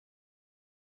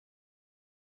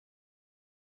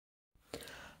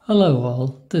Hello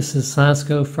all, this is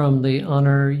Sasko from the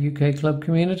Honor UK Club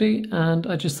community, and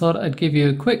I just thought I'd give you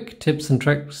a quick tips and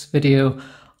tricks video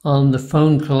on the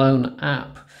Phone Clone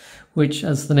app, which,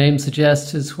 as the name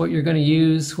suggests, is what you're going to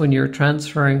use when you're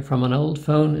transferring from an old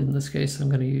phone. In this case, I'm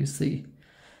going to use the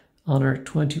Honor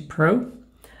 20 Pro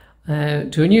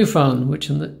to a new phone,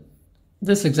 which in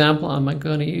this example, I'm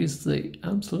going to use the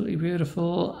absolutely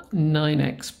beautiful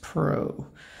 9X Pro.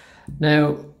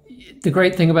 Now, the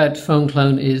great thing about Phone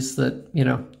Clone is that,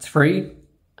 it's free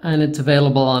and it's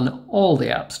available on all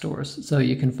the app stores. So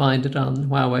you can find it on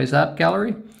Huawei's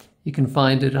AppGallery, you can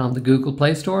find it on the Google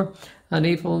Play Store, and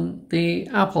even the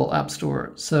Apple App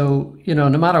Store. So, no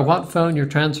matter what phone you're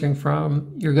transferring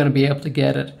from, you're going to be able to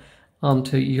get it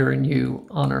onto your new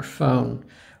Honor phone,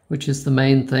 which is the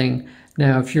main thing.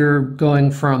 Now, if you're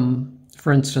going from,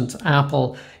 for instance,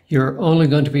 Apple, you're only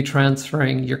going to be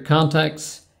transferring your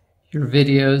contacts, your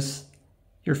videos,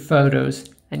 your photos,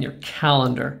 and your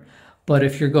calendar. But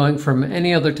if you're going from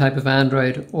any other type of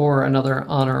Android or another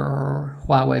Honor or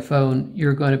Huawei phone,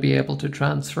 you're going to be able to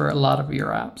transfer a lot of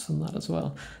your apps on that as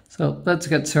well. So let's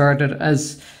get started.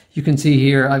 As you can see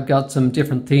here, I've got some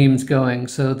different themes going.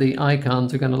 So the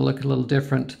icons are going to look a little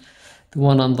different. The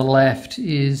one on the left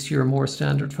is your more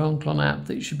standard Phone Clone app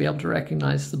that you should be able to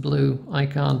recognize the blue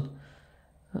icon.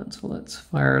 And so let's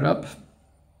fire it up.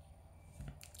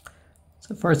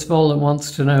 So first of all, it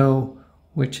wants to know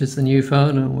which is the new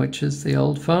phone and which is the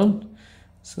old phone.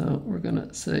 So we're going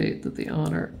to say that the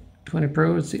Honor 20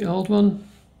 Pro is the old one,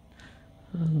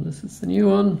 and this is the new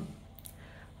one.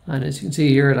 And as you can see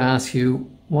here, it asks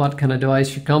you what kind of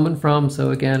device you're coming from.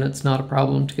 So again, it's not a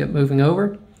problem to get moving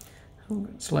over. I'm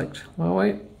going to select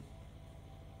Huawei.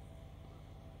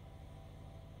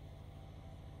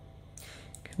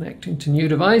 Connecting to new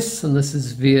device, and this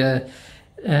is via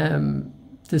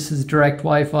this is direct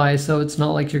Wi-Fi, so it's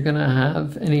not like you're going to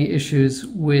have any issues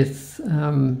with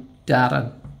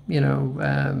data,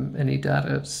 any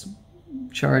data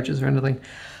charges or anything.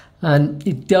 And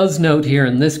it does note here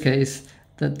in this case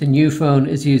that the new phone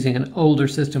is using an older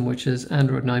system, which is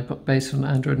Android 9, based on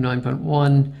Android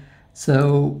 9.1.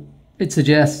 So it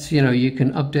suggests, you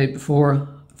can update before.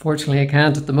 Fortunately, I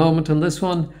can't at the moment on this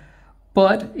one,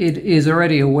 but it is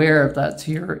already aware of that,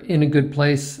 so you're in a good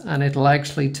place, and it'll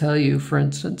actually tell you, for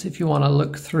instance, if you want to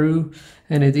look through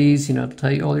any of these, it'll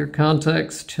tell you all your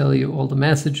contacts, tell you all the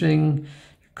messaging,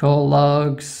 your call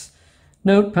logs,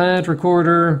 notepad,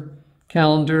 recorder,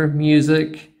 calendar,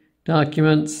 music,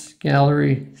 documents,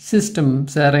 gallery, system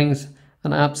settings,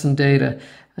 and apps and data.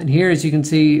 And here, as you can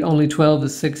see, only 12 to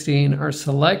 16 are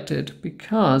selected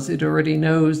because it already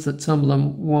knows that some of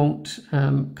them won't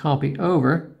copy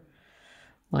over,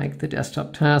 like the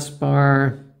desktop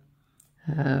taskbar.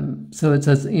 So it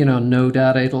says, no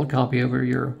data, it'll copy over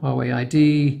your Huawei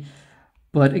ID.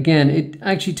 But again, it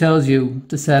actually tells you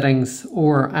the settings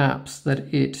or apps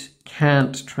that it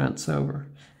can't transfer.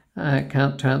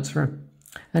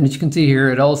 And as you can see here,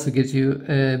 it also gives you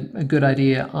a good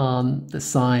idea on the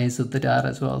size of the data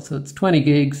as well. So it's 20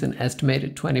 gigs and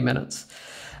estimated 20 minutes.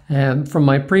 From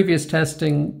my previous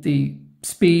testing, the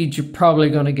speed you're probably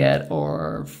going to get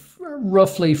or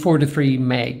roughly 4 to 3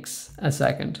 megs a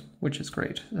second, which is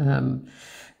great.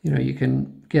 You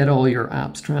can get all your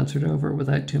apps transferred over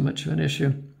without too much of an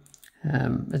issue.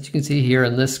 As you can see here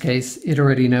in this case, it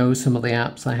already knows some of the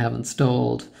apps I have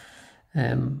installed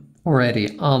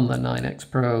already on the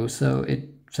 9X Pro. So it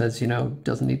says,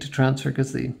 doesn't need to transfer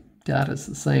because the data is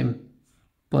the same.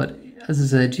 But as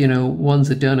I said, ones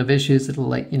that don't have issues, it'll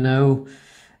let you know.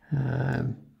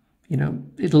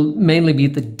 It'll mainly be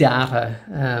the data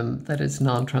that is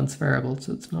non-transferable,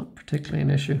 so it's not particularly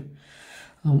an issue.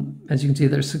 As you can see,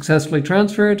 they're successfully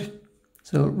transferred.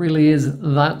 So it really is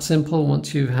that simple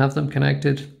once you have them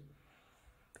connected.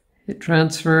 Hit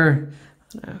transfer.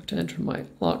 I have to enter my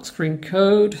lock screen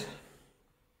code.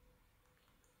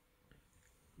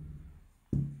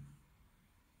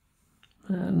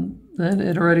 And then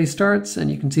it already starts, and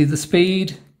you can see the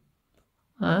speed,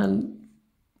 and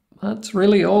that's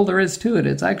really all there is to it.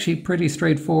 It's actually pretty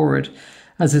straightforward.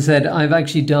 As I said, I've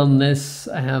actually done this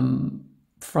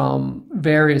from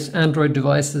various Android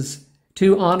devices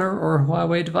to Honor or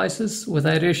Huawei devices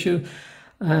without issue.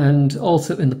 And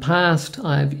also in the past,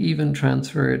 I've even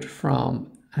transferred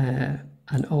from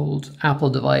an old Apple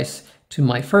device to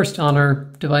my first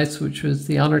Honor device, which was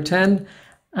the Honor 10,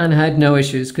 and had no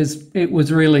issues because it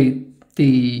was really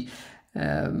the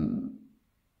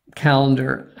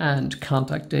calendar and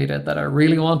contact data that I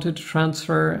really wanted to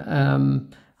transfer.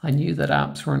 I knew that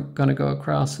apps weren't going to go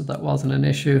across, so that wasn't an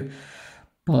issue.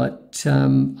 But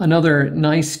another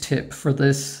nice tip for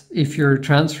this, if you're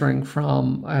transferring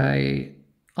from a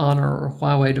Honor or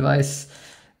Huawei device,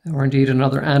 or indeed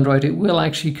another Android, it will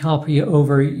actually copy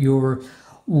over your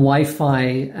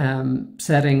Wi-Fi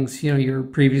settings, your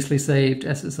previously saved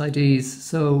SSIDs.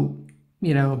 So,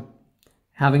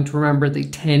 having to remember the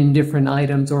 10 different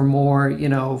items or more,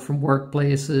 from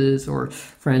workplaces or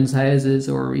friends' houses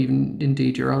or even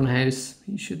indeed your own house,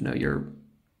 you should know your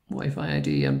Wi-Fi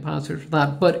ID and password for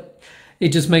that. But it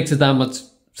just makes it that much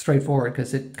straightforward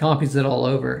because it copies it all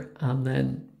over and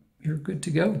then you're good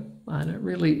to go. And it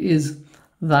really is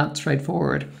that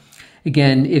straightforward.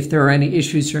 Again, if there are any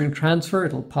issues during transfer,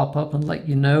 it'll pop up and let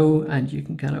you know, and you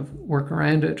can kind of work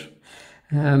around it.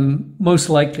 Most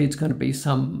likely it's going to be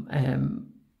some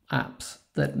apps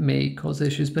that may cause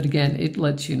issues, but again, it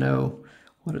lets you know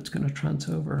what it's going to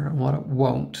transfer over and what it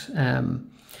won't.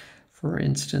 For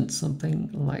instance, something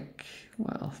like,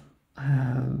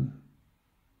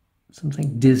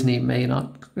 something Disney may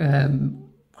not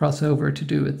cross over to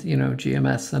do with,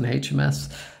 GMS and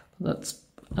HMS. That's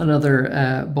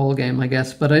another ball game, I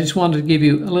guess. But I just wanted to give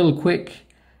you a little quick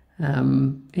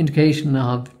indication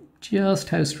of just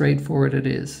how straightforward it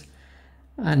is.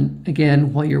 And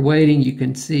again, while you're waiting, you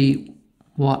can see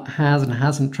what has and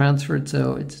hasn't transferred.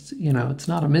 So it's, it's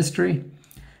not a mystery.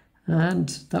 And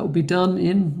that will be done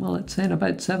in, let's say in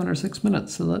about 7 or 6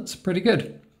 minutes. So that's pretty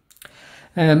good.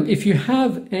 If you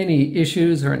have any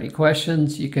issues or any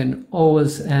questions, you can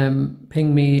always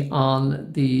ping me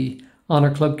on the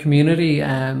Honor Club community,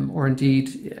 or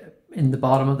indeed in the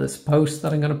bottom of this post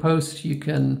that I'm going to post. You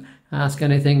can ask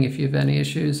anything if you have any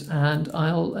issues, and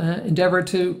I'll endeavor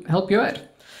to help you out.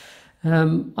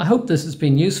 I hope this has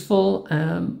been useful,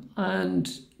 and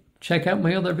check out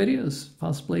my other videos,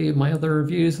 possibly my other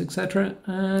reviews, etc.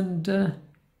 And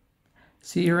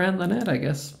see you around the net, I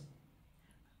guess.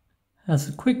 As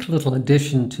a quick little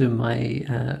addition to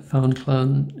my phone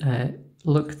clone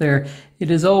look there,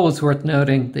 it is always worth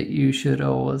noting that you should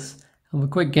always have a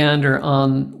quick gander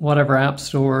on whatever app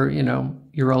store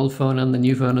your old phone and the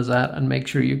new phone is at, and make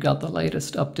sure you've got the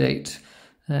latest update.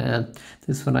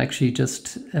 This one actually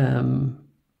just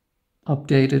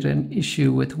updated an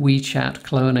issue with WeChat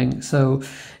cloning, so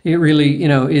it really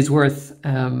is worth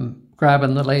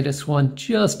grabbing the latest one,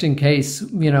 just in case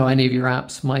any of your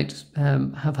apps might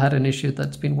have had an issue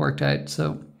that's been worked out.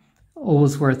 So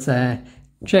always worth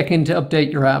checking to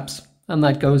update your apps, and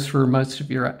that goes for most of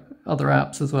your other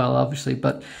apps as well, obviously.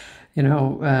 But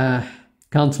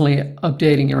constantly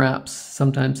updating your apps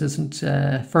sometimes isn't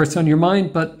first on your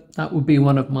mind, but that would be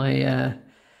one of my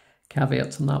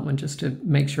caveats on that one, just to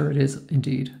make sure it is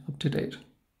indeed up to date.